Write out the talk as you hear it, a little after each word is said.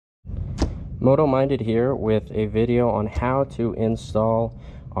Moto Minded here with a video on how to install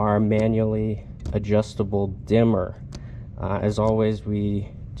our manually adjustable dimmer. As always, we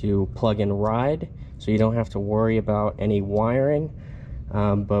do plug and ride, so you don't have to worry about any wiring.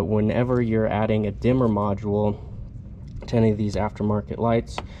 But whenever you're adding a dimmer module to any of these aftermarket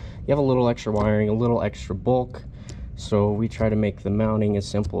lights, you have a little extra wiring, a little extra bulk. So we try to make the mounting as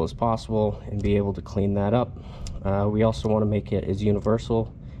simple as possible and be able to clean that up. We also want to make it as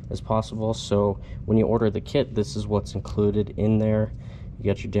universal as possible, so when you order the kit, this is what's included in there. You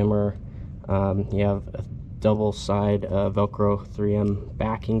got your dimmer, you have a double side Velcro 3M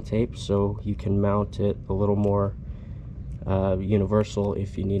backing tape, so you can mount it a little more universal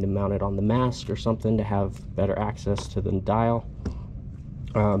if you need to mount it on the mast or something to have better access to the dial.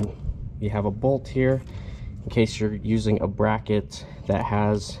 You have a bolt here in case you're using a bracket that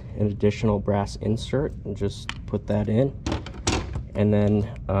has an additional brass insert, and just put that in. And then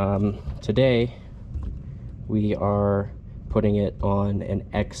today we are putting it on an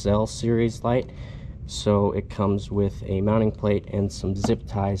XL series light, so it comes with a mounting plate and some zip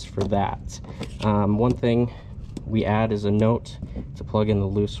ties for that. One thing we add is a note to plug in the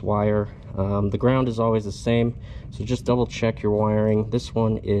loose wire. The ground is always the same, so just double check your wiring. This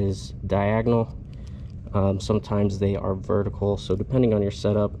one is diagonal, sometimes they are vertical, so depending on your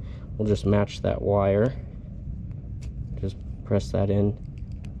setup, we'll just match that wire. Just press that in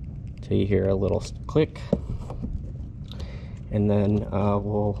till you hear a little click, and then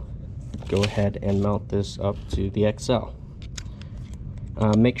we'll go ahead and mount this up to the XL.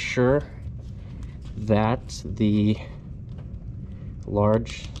 Make sure that the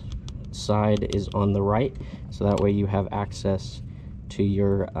large side is on the right, so that way you have access to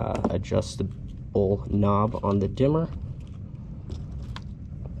your adjustable knob on the dimmer.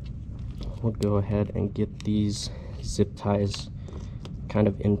 We'll go ahead and get these zip ties kind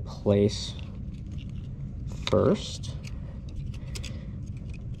of in place first,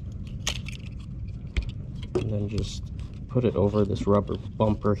 and then just put it over this rubber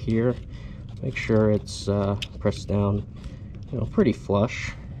bumper here. Make sure it's pressed down, pretty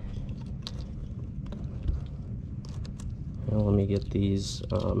flush. Now let me get these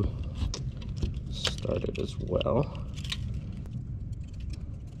started as well.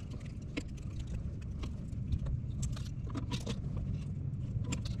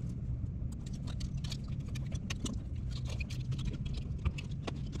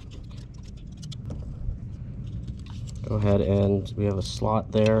 Go ahead, and we have a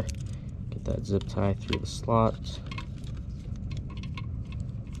slot there. Get that zip tie through the slot.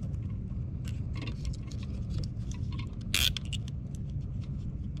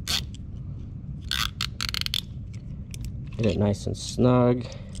 Get it nice and snug.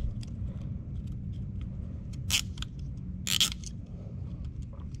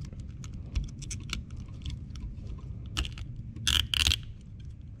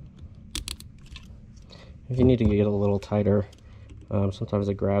 If you need to get a little tighter, sometimes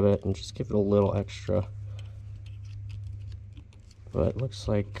I grab it and just give it a little extra. But it looks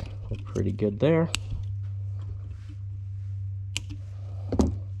like we're pretty good there.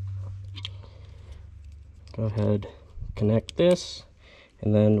 Go ahead, connect this,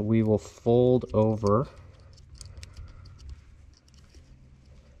 and then we will fold over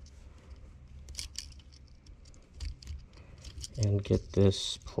and get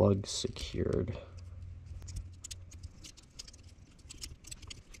this plug secured.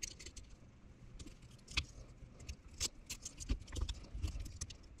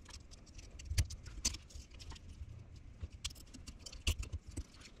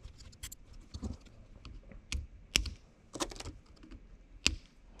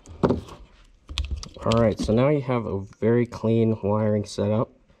 Alright, so now you have a very clean wiring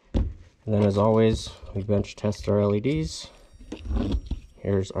setup. And then, as always, we bench test our LEDs.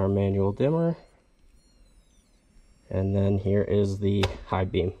 Here's our manual dimmer. And then here is the high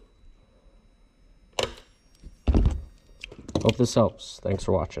beam. Hope this helps. Thanks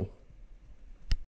for watching.